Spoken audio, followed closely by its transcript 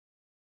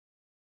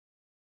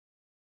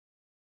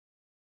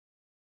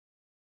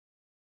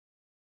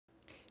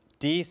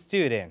Dear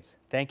students,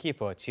 thank you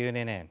for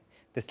tuning in.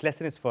 This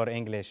lesson is for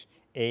English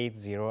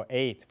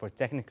 808 for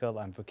technical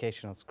and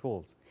vocational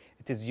schools.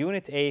 It is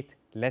Unit 8,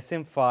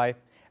 Lesson 5,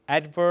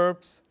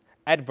 Adverbs,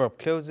 Adverb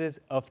Clauses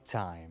of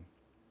Time.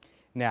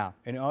 Now,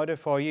 in order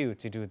for you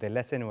to do the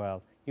lesson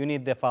well, you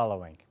need the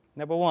following.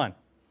 Number 1,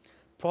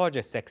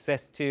 Project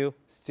Success 2,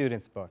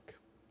 Student's Book.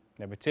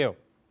 Number 2,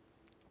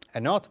 a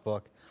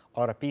notebook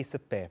or a piece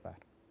of paper.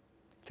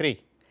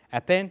 3, a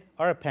pen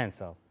or a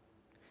pencil.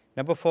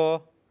 Number 4,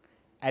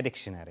 a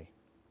dictionary.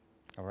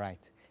 All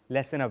right,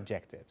 lesson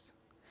objectives.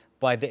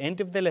 By the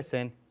end of the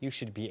lesson, you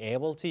should be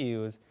able to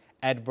use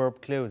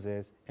adverb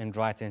clauses in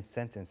written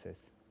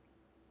sentences.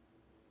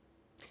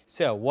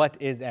 So, what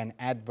is an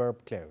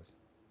adverb clause?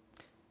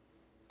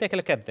 Take a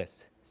look at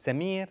this.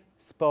 Samir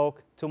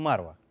spoke to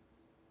Marwa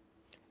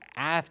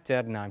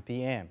after 9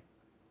 p.m.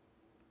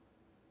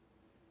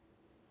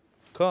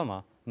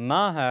 Comma,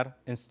 Maher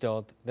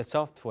installed the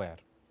software.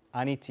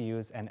 I need to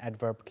use an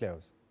adverb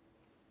clause.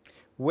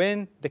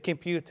 When the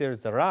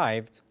computers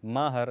arrived,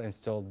 Maher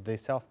installed the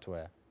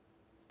software.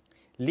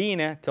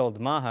 Lena told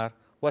Maher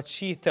what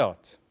she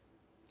thought.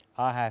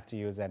 I have to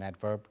use an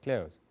adverb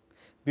clause.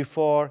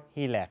 Before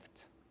he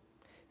left.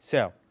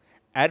 So,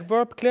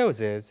 adverb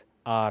clauses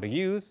are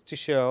used to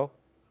show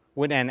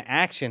when an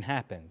action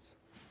happens.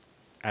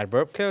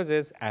 Adverb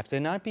clauses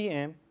after 9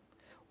 p.m.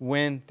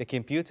 when the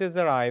computers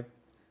arrived,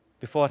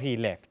 before he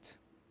left.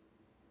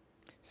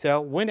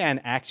 So, when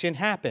an action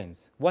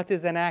happens, what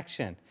is an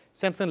action?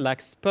 Something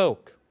like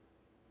spoke.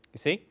 You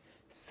see,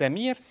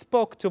 Samir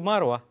spoke to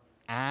Marwa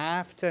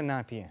after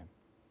 9 p.m.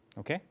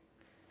 Okay?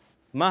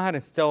 Maher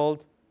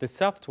installed the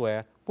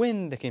software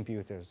when the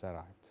computers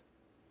arrived.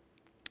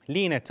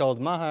 Lena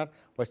told Maher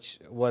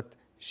what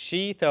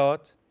she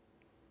thought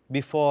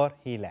before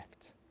he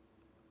left.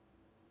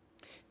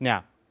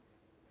 Now,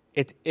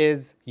 it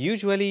is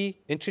usually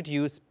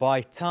introduced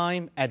by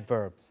time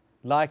adverbs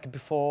like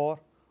before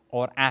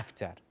or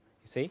after.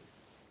 You see,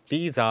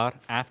 these are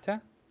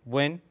after,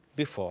 when,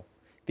 before.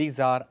 These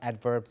are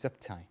adverbs of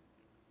time.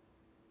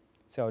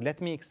 So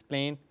let me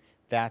explain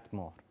that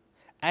more.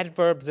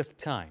 Adverbs of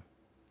time.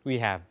 We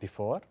have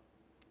before,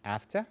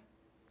 after,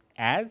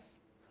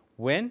 as,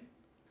 when,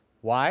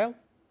 while,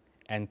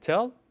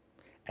 until,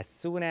 as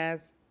soon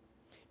as,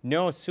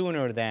 no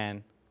sooner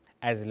than,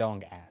 as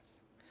long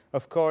as.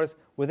 Of course,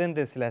 within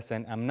this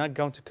lesson, I'm not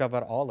going to cover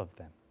all of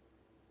them.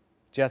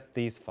 Just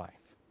these 5.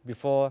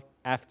 Before,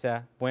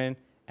 after, when,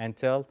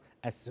 until,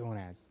 as soon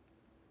as.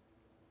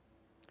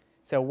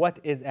 So what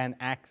is an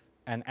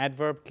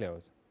adverb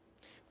clause?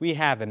 We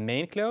have a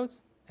main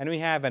clause and we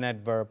have an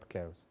adverb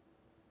clause.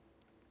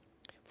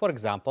 For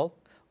example,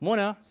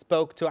 Mona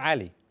spoke to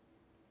Ali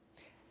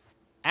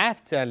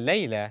after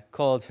Layla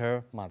called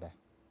her mother.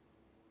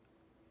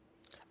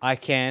 I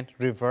can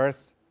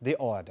reverse the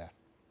order.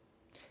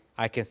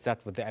 I can start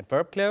with the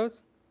adverb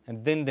clause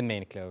and then the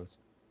main clause.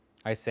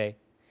 I say,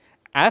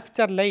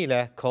 after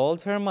Layla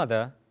called her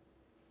mother,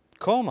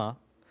 comma,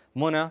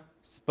 Mona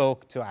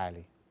spoke to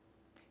Ali.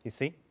 You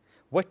see,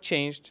 what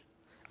changed?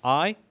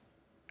 I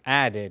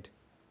added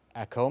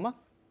a comma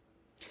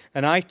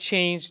and I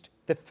changed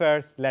the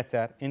first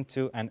letter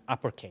into an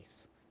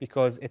uppercase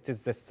because it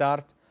is the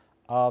start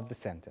of the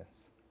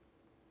sentence.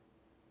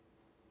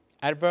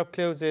 Adverb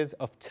clauses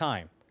of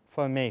time,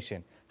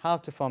 formation, how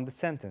to form the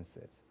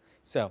sentences.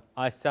 So,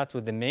 I start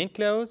with the main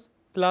clause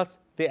plus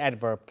the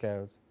adverb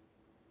clause.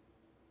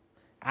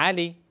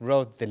 Ali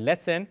wrote the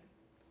lesson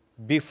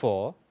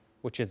before,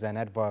 which is an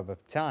adverb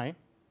of time.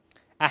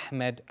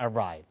 Ahmed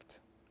arrived.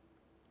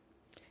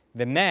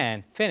 The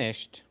man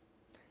finished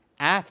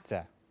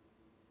after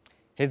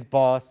his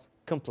boss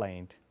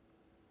complained.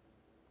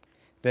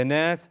 The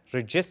nurse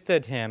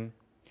registered him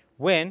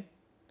when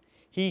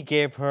he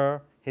gave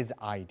her his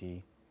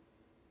ID.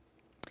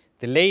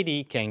 The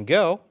lady can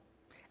go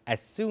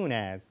as soon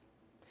as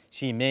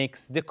she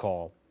makes the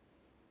call.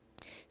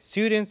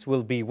 Students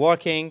will be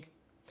working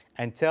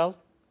until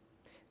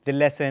the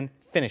lesson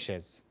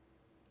finishes.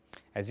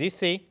 As you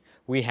see,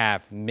 we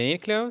have main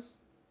clause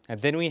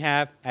and then we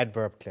have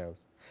adverb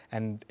clause.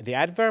 And the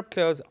adverb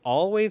clause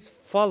always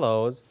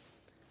follows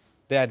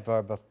the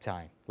adverb of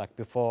time, like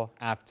before,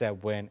 after,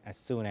 when, as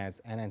soon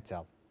as, and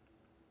until.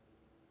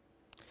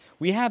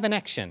 We have an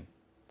action,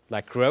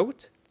 like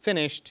wrote,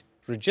 finished,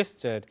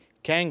 registered,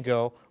 can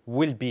go,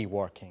 will be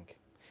working.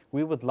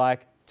 We would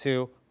like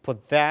to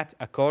put that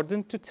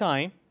according to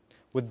time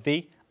with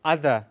the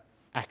other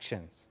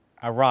actions.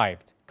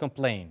 Arrived,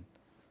 complained,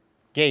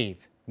 gave,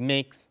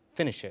 makes,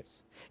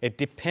 finishes. It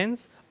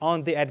depends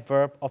on the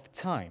adverb of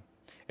time.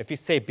 If you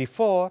say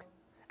before,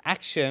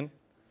 action,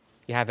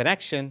 you have an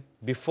action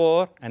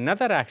before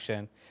another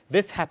action,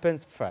 this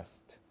happens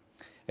first.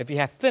 If you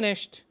have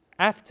finished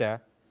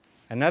after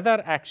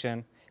another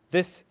action,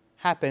 this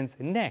happens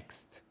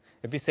next.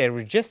 If you say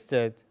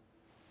registered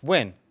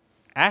when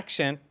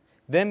action,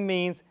 then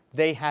means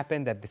they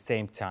happened at the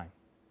same time.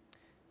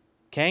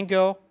 Can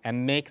go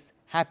and makes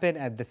happen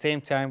at the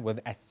same time with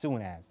as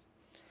soon as.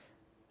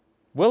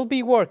 Will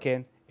be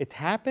working It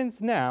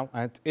happens now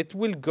and it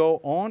will go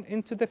on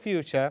into the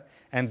future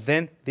and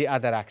then the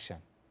other action.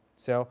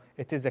 So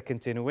it is a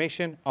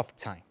continuation of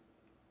time.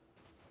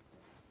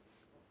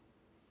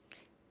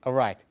 All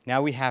right,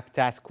 now we have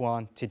task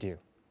 1 to do.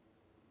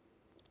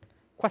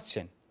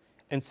 Question.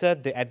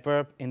 Insert the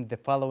adverb in the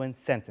following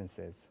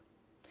sentences.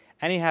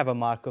 And you have a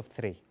mark of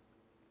 3.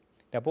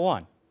 Number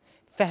 1.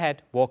 Fahad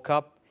woke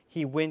up,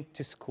 he went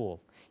to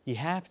school. You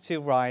have to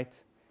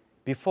write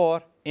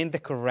before in the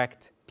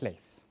correct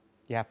place.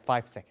 You have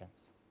 5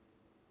 seconds.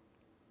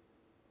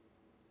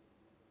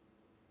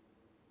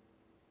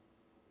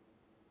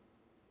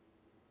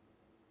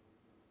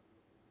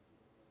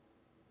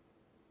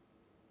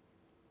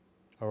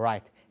 All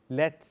right,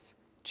 let's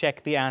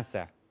check the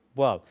answer.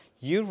 Well,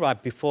 you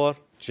write before,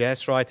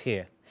 just right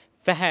here.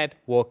 Fahad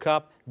woke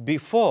up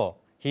before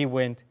he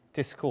went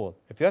to school.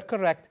 If you're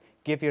correct,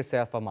 give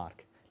yourself a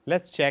mark.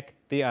 Let's check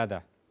the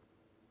other.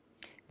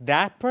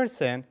 That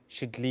person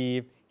should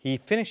leave, he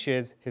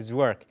finishes his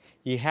work.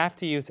 You have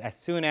to use as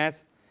soon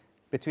as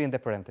between the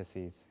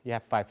parentheses. You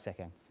have 5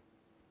 seconds.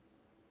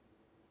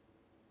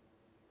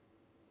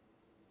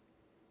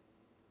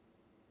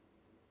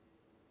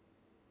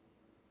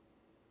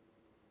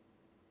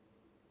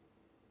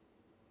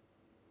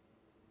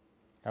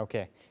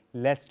 Okay,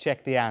 let's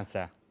check the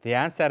answer. The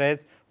answer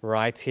is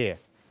right here.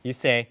 You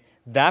say,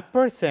 that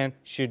person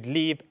should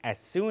leave as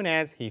soon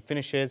as he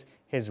finishes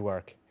his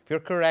work. If you're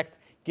correct,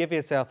 give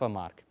yourself a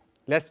mark.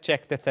 Let's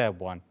check the third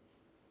one.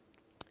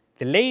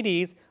 The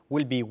ladies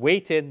will be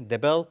waiting, the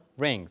bell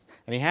rings.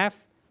 And you have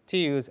to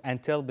use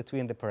until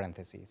between the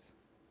parentheses.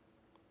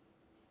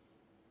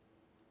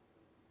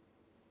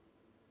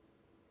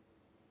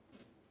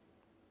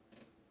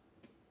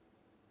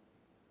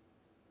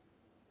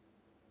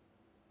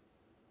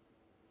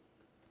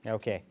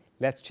 Okay,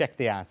 let's check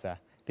the answer.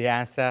 The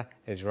answer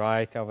is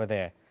right over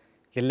there.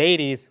 The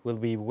ladies will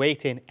be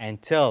waiting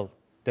until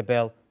the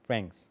bell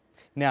rings.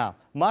 Now,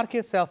 mark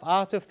yourself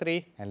out of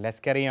 3 and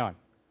let's carry on.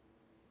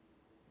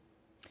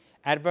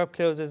 Adverb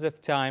clauses of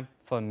time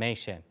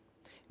formation.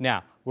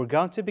 Now, we're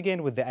going to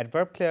begin with the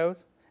adverb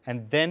clause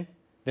and then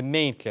the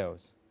main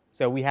clause.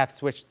 So we have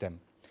switched them.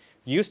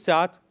 You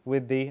start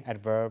with the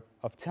adverb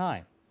of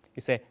time.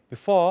 You say,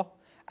 before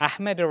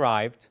Ahmed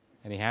arrived,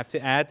 and you have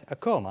to add a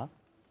comma.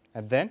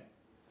 And then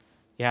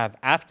you have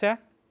after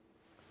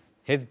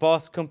his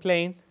boss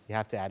complained, you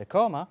have to add a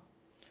comma.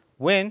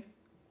 When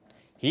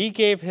he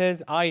gave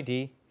his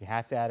ID, you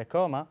have to add a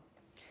comma.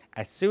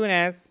 As soon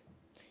as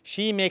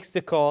she makes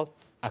the call,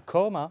 a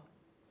comma.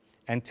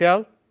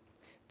 Until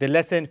the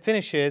lesson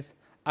finishes,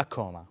 a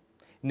comma.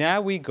 Now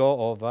we go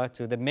over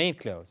to the main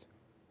clause.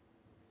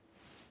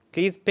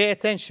 Please pay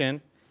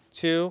attention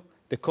to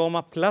the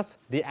comma plus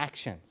the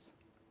actions.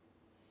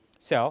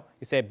 So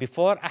you say,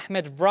 before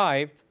Ahmed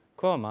arrived,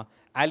 comma,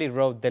 Ali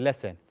wrote the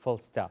lesson, full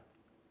stop.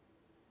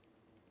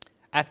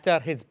 After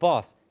his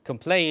boss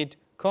complained,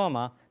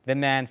 comma, the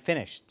man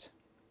finished.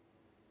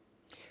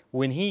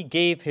 When he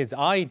gave his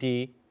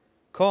ID,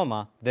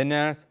 comma, the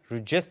nurse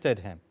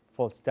registered him,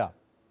 full stop.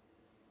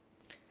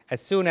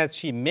 As soon as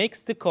she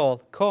makes the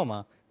call,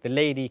 comma, the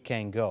lady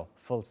can go,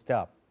 full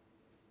stop.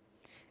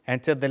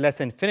 Until the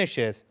lesson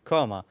finishes,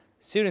 comma,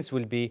 students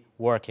will be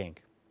working.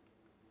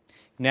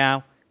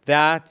 Now,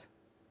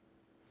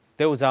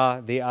 those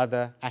are the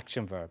other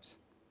action verbs.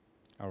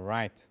 All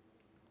right.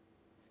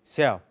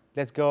 So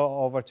let's go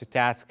over to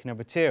task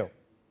number 2.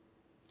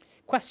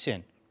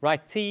 Question.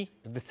 Write T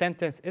if the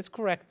sentence is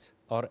correct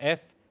or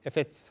if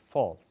it's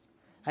false.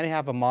 And you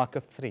have a mark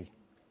of 3.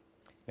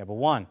 Number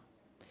 1.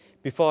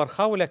 Before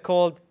Khawla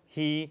called,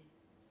 he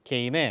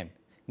came in.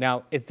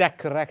 Now, is that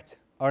correct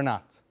or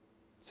not?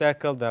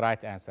 Circle the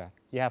right answer.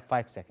 You have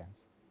 5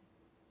 seconds.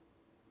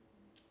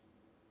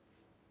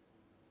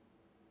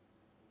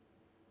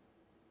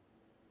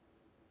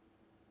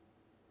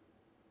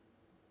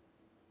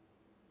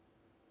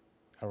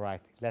 All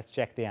right, let's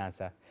check the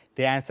answer.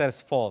 The answer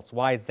is false.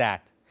 Why is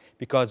that?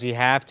 Because you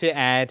have to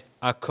add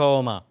a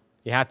comma.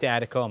 You have to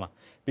add a comma.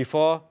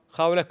 Before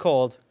Khawla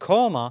called,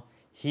 comma,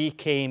 he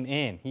came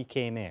in. He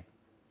came in.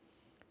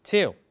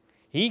 2,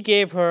 he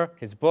gave her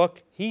his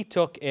book. He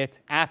took it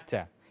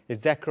after.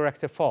 Is that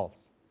correct or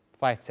false?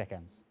 5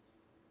 seconds.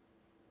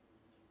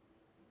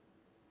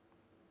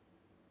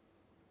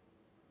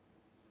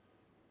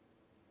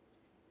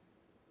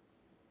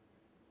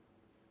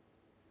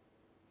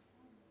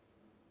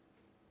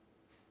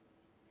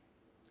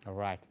 All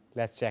right,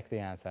 let's check the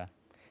answer.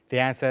 The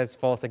answer is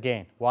false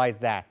again. Why is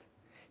that?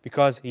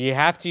 Because you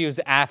have to use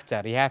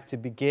after. You have to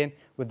begin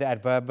with the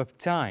adverb of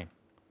time.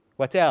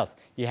 What else?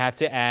 You have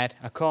to add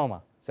a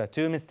comma. So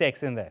 2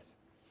 mistakes in this.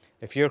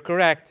 If you're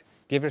correct,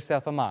 give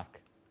yourself a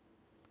mark.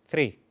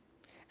 3,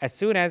 as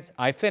soon as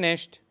I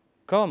finished,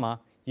 comma,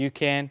 you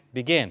can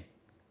begin.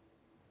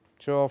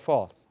 True or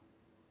false?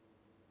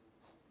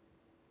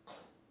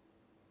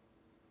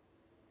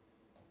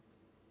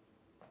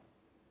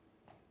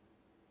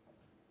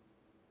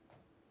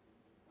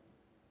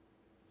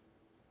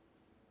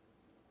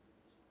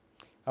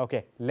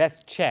 Okay,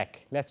 let's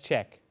check.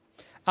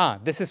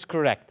 This is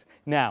correct.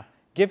 Now,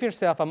 Give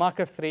yourself a mark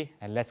of 3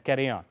 and let's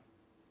carry on.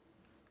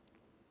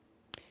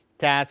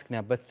 Task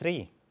number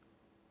 3.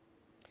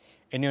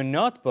 In your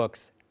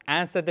notebooks,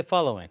 answer the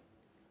following.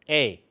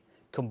 A.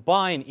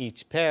 Combine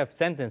each pair of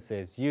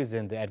sentences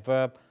using the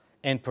adverb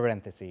in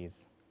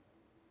parentheses.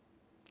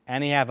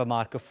 And you have a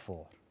mark of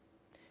 4.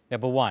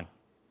 Number 1.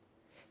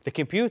 The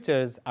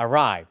computers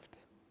arrived.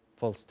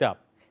 Full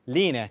stop.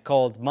 Lena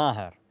called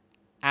Maher.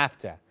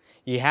 After.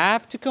 You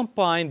have to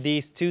combine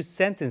these two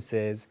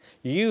sentences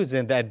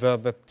using the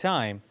adverb of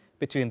time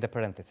between the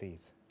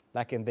parentheses,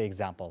 like in the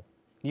example.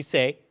 You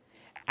say,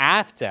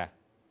 after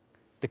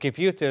the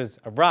computers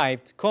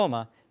arrived,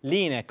 comma,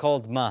 Lena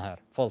called Maher,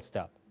 full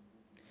stop.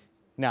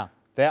 Now,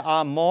 there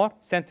are more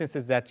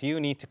sentences that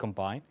you need to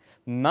combine.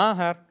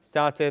 Maher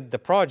started the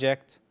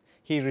project.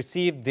 He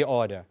received the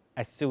order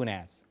as soon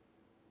as.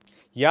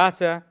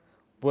 Yasser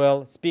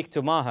will speak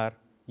to Maher.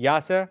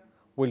 Yasser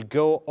will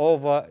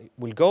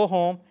go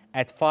home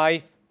at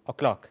 5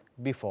 o'clock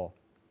before.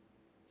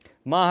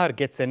 Maher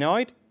gets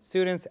annoyed.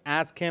 Students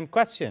ask him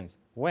questions.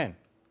 When?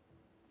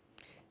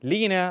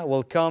 Lena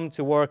will come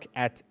to work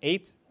at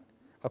 8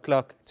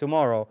 o'clock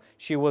tomorrow.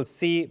 She will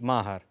see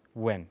Maher.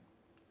 When?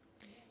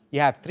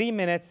 You have 3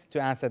 minutes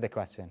to answer the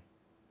question.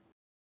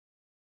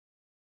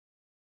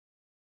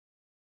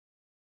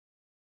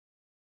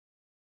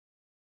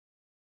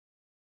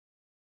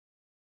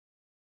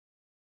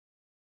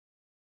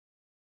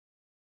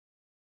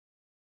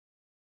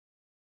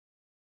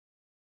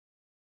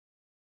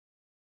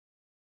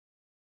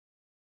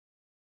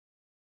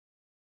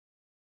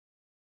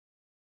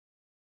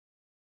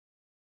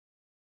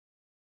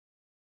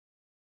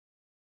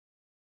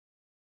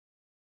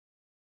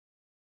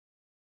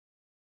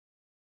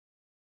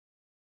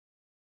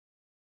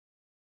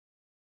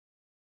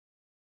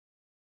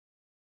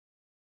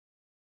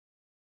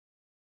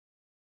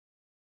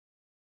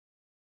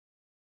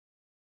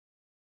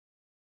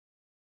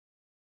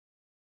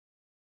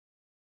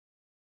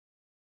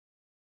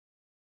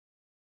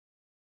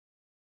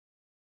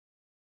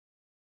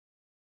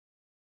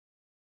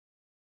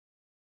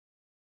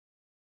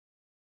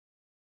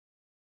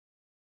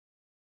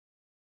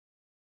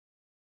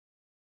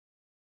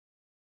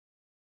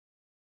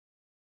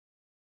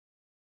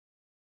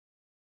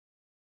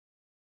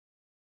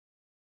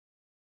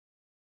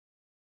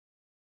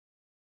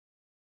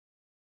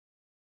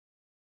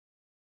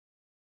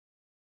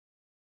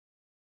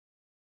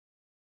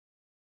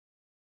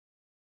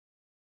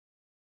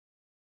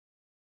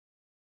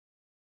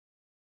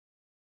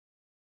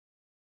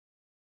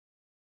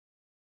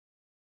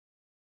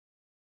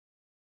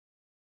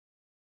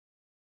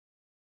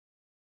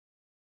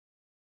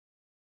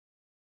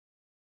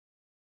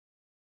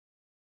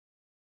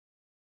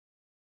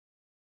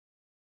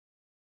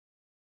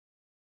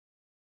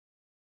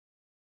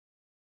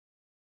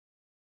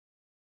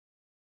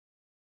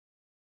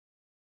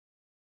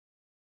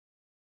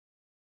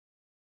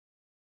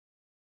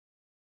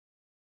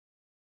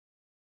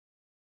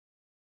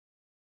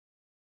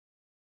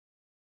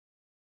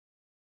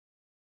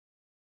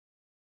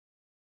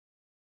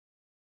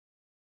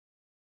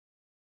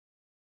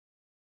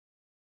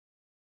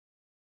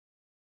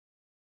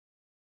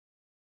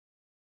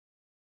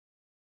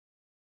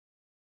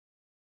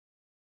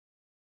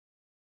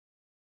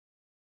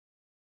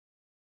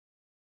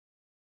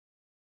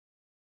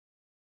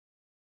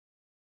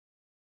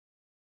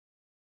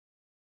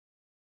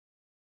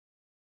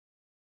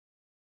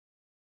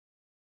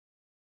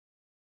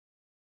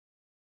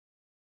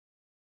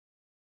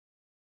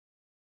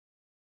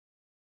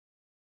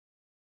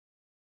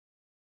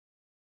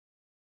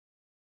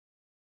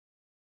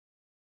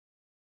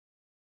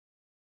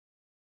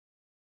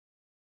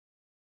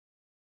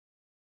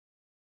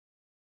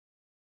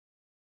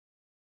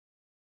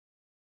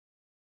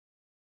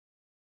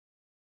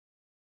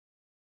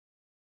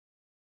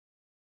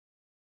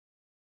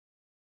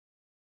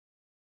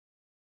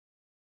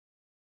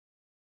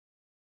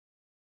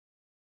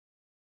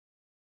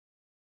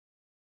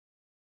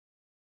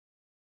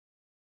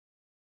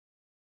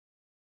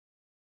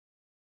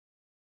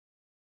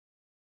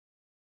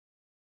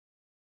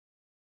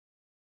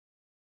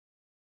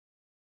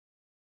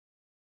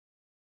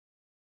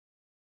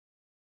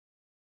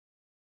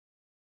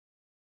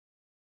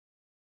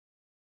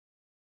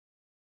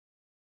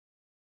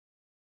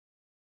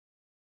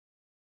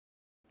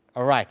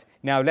 All right,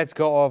 now let's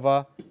go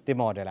over the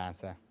model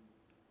answer.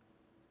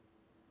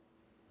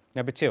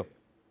 Number 2.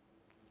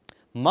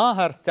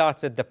 Maher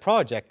started the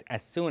project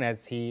as soon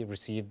as he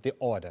received the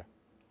order.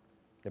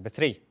 Number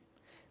 3.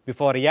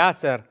 Before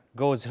Yasser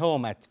goes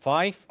home at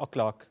 5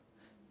 o'clock,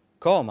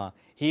 comma,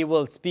 he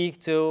will speak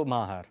to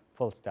Maher,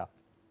 full stop.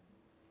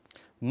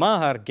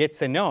 Maher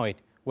gets annoyed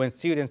when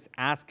students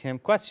ask him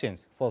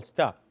questions, full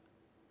stop.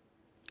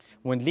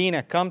 When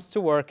Lena comes to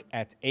work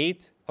at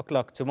 8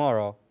 o'clock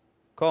tomorrow,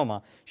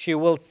 comma, she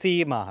will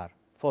see Maher,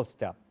 full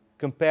stop.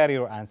 Compare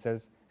your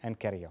answers and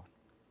carry on.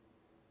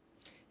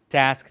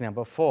 Task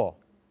number 4.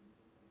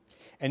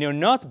 In your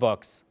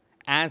notebooks,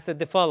 answer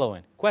the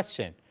following.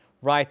 Question.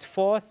 Write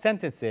 4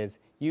 sentences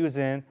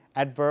using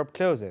adverb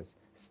clauses.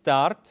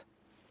 Start,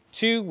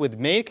 2 with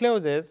male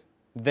clauses,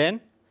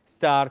 then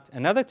start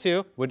another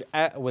 2 with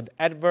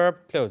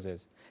adverb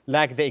clauses,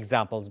 like the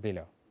examples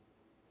below.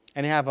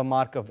 And you have a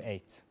mark of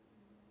 8.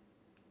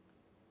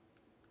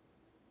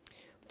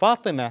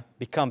 Fatima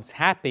becomes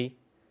happy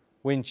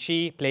when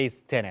she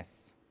plays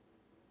tennis.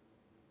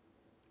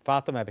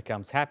 Fatima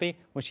becomes happy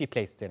when she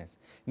plays tennis.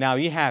 Now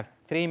you have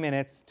 3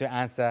 minutes to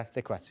answer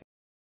the question.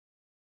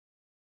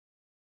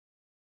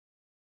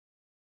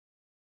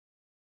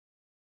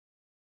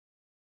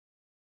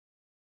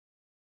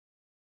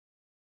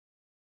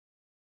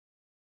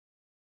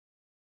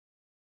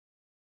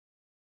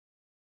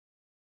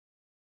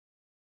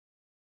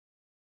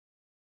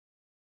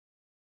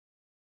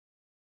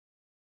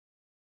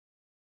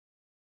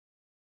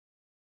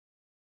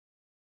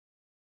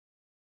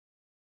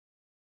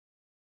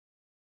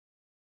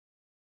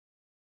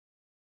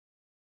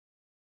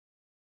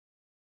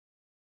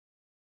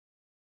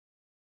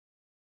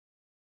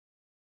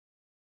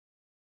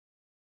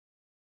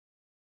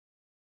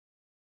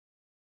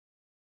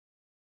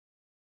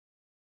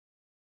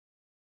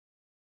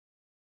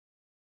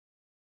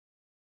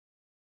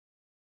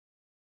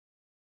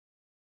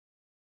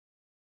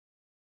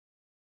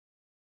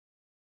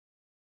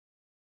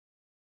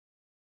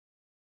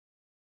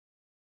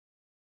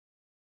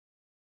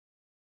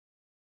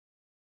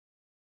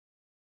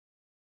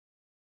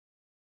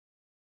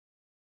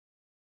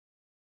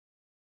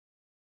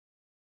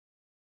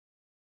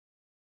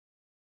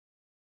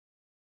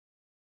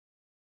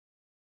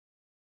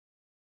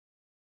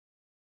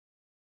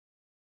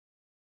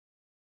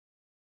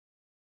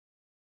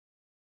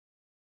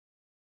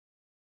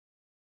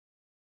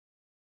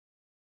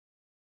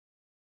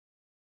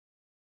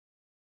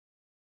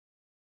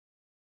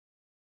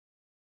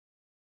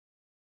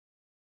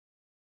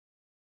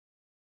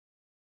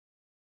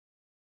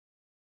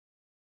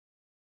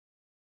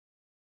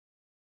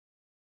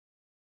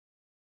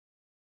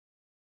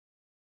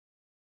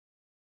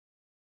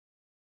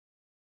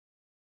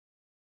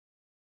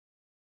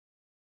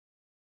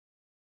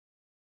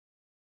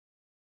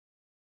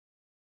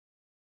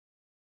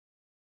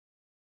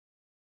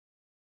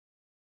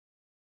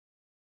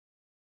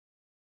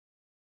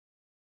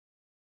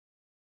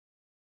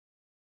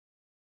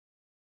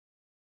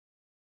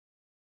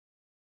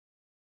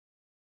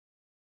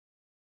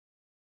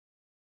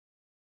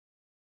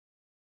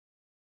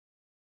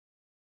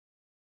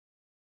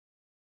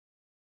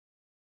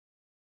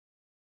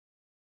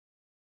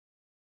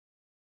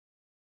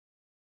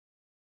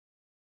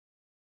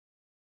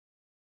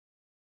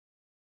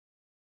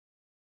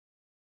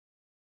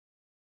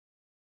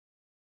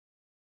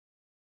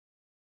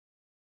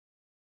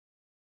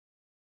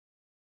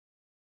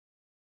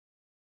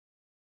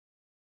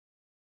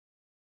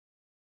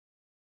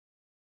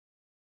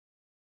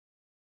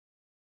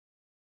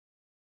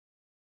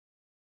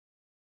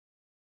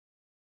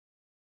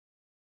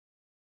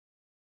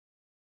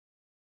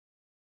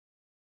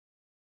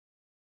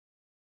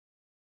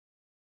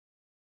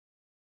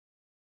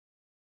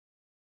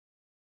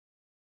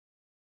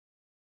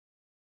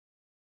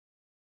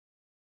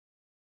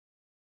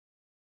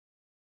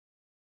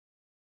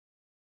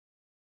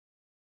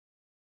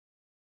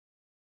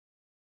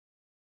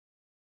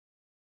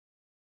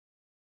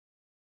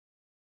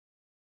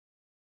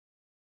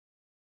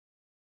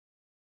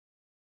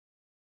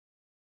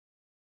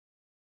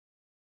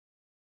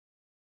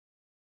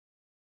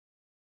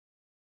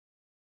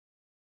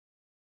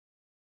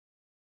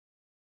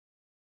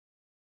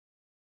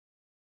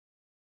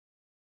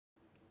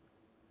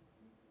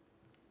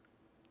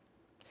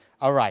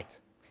 All right,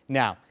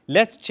 now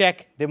let's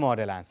check the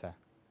model answer.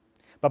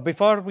 But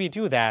before we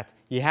do that,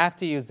 you have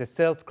to use the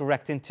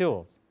self-correcting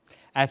tools.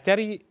 After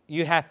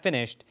you have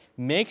finished,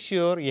 make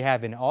sure you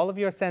have in all of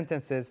your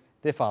sentences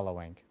the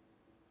following.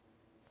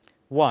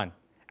 1.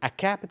 A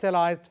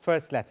capitalized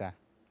first letter.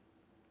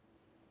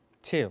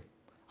 2.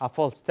 A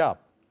full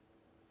stop.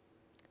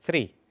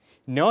 3.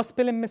 No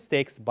spelling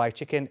mistakes by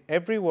checking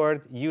every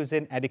word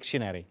using a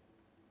dictionary.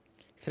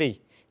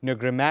 3. No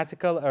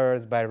grammatical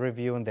errors by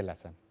reviewing the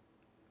lesson.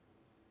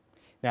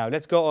 Now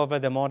let's go over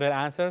the model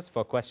answers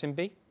for question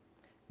B.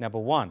 Number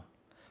 1.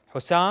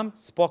 Hussam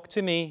spoke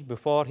to me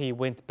before he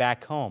went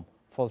back home.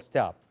 Full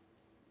stop.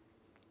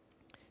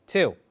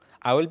 2.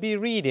 I will be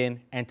reading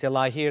until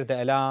I hear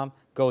the alarm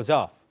goes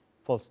off.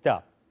 Full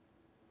stop.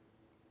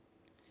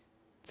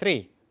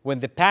 3. When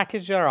the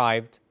package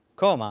arrived,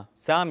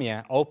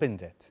 Samia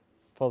opened it.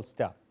 Full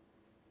stop.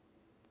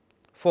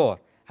 4.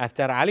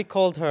 After Ali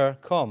called her,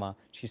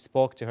 she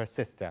spoke to her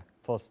sister.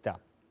 Full stop.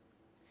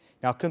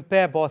 Now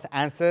compare both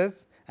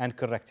answers and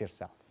correct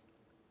yourself.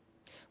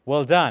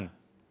 Well done.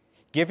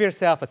 Give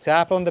yourself a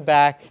tap on the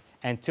back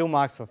and 2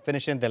 marks for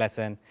finishing the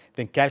lesson,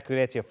 then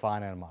calculate your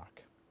final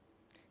mark.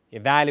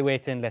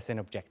 Evaluating lesson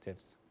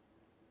objectives.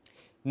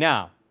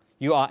 Now,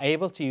 you are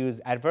able to use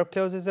adverb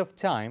clauses of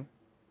time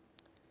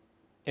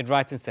in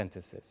writing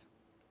sentences.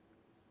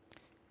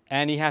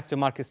 And you have to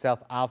mark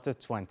yourself out of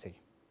 20.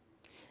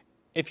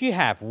 If you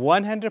have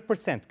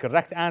 100%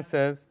 correct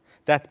answers,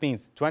 that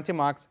means 20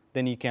 marks,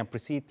 then you can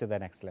proceed to the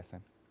next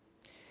lesson.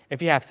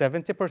 If you have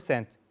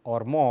 70%,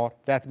 or more,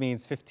 that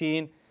means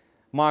 15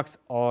 marks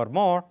or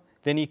more,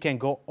 then you can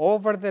go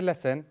over the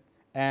lesson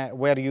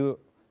where you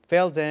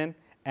filled in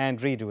and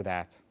redo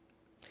that.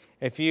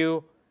 If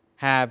you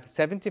have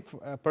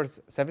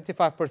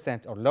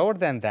 75% or lower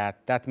than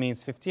that, that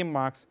means 15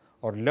 marks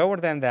or lower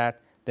than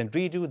that, then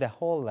redo the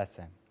whole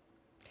lesson.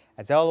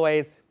 As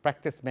always,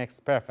 practice makes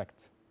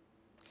perfect.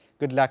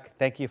 Good luck.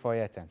 Thank you for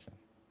your attention.